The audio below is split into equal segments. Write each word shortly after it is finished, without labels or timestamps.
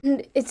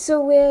And it's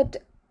so weird.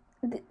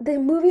 The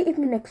movie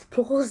even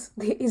explores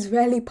the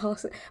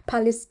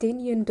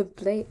Palestinian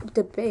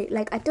debate.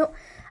 Like I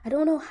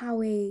don't know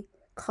how a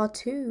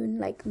cartoon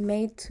like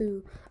made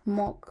to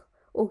mock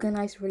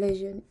organized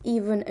religion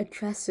even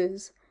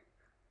addresses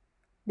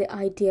the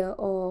idea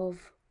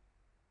of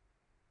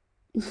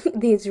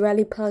the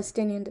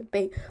Israeli-Palestinian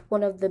debate,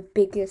 one of the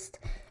biggest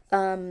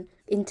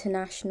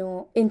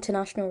international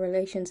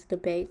relations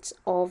debates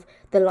of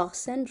the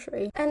last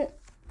century. And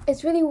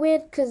it's really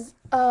weird because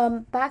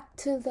back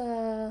to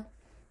the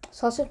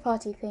Sausage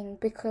Party thing,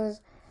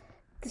 because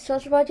the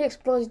Sausage Party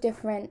explores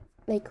different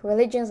like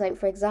religions. Like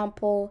for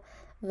example,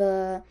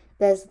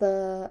 there's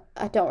the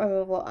I don't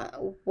remember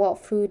what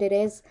food it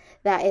is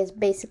that is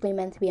basically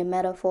meant to be a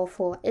metaphor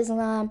for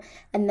Islam,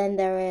 and then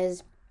there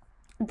is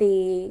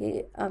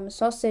the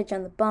sausage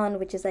and the bun,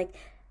 which is like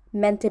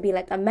meant to be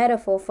like a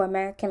metaphor for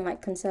American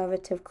like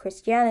conservative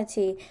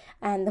Christianity,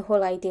 and the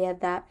whole idea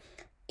that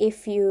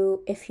if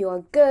you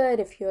are good,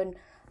 if you're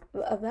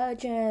a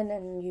virgin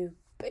and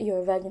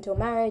you're a virgin till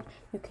marriage,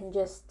 you can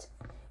just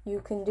you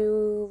can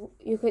do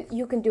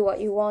what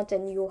you want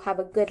and you'll have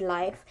a good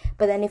life.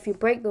 But then if you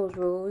break those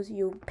rules,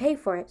 you pay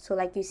for it. So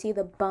like you see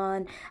the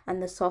bun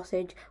and the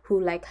sausage who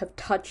like have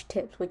touch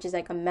tips, which is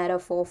like a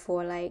metaphor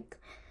for like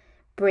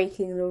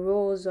breaking the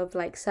rules of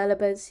like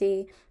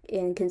celibacy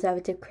in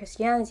conservative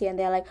Christianity, and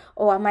they're like,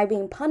 oh, am I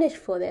being punished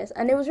for this?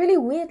 And it was really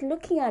weird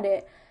looking at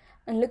it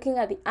and looking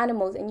at the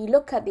animals, and you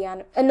look at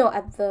the no,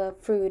 at the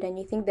fruit, and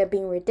you think they're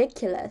being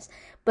ridiculous.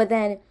 But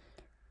then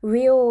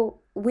we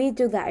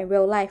do that in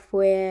real life,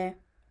 where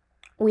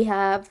we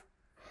have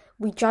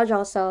we judge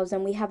ourselves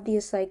and we have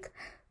these like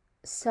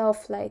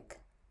self like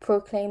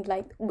proclaimed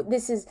like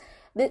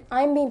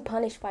I'm being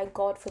punished by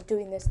God for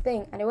doing this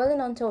thing. And it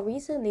wasn't until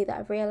recently that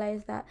I've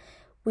realized that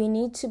we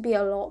need to be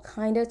a lot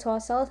kinder to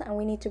ourselves, and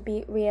we need to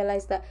be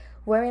realize that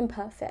we're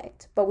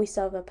imperfect, but we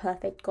serve a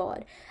perfect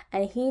God,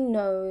 and He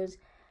knows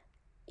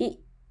it.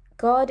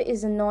 God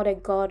is not a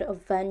God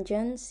of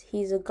vengeance.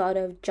 He's a God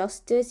of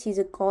justice. He's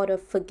a God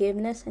of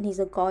forgiveness, and He's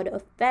a God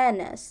of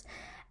fairness.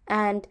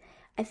 And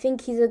I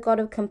think He's a God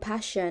of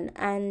compassion.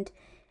 And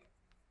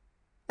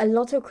a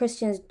lot of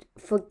Christians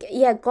forget,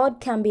 yeah, God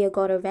can be a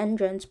God of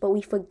vengeance, but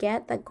we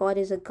forget that God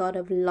is a God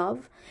of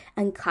love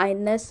and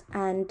kindness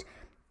and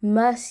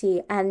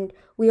mercy. And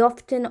we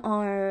often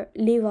are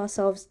leave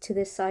ourselves to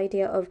this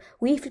idea of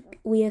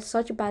we are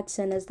such bad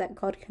sinners that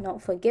God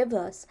cannot forgive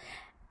us.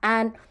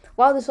 And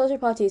while the Social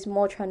Party is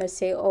more trying to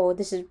say, oh,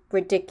 this is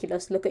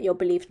ridiculous, look at your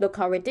beliefs, look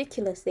how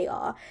ridiculous they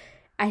are,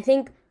 I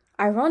think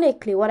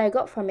ironically what I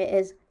got from it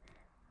is,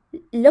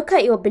 look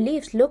at your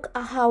beliefs, look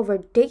at how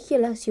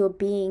ridiculous you're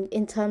being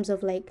in terms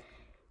of like,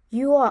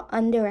 you are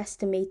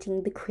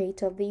underestimating the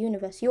creator of the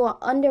universe. You are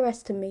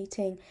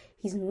underestimating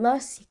his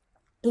mercy,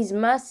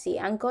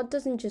 and God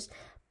doesn't just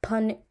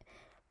punish.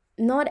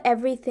 Not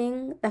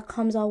everything that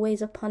comes our way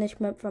is a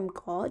punishment from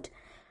God.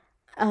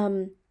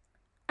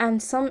 And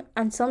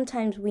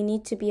sometimes we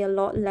need to be a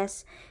lot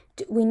less.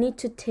 We need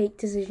to take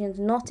decisions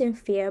not in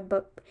fear,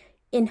 but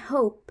in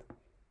hope,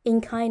 in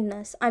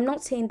kindness. I'm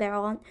not saying there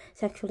aren't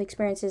sexual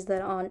experiences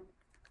that aren't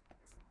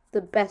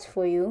the best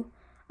for you.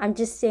 I'm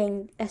just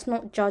saying let's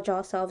not judge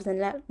ourselves and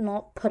let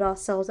not put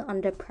ourselves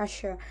under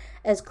pressure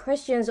as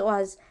Christians or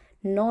as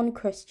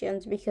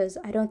non-Christians, because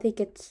I don't think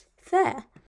it's fair.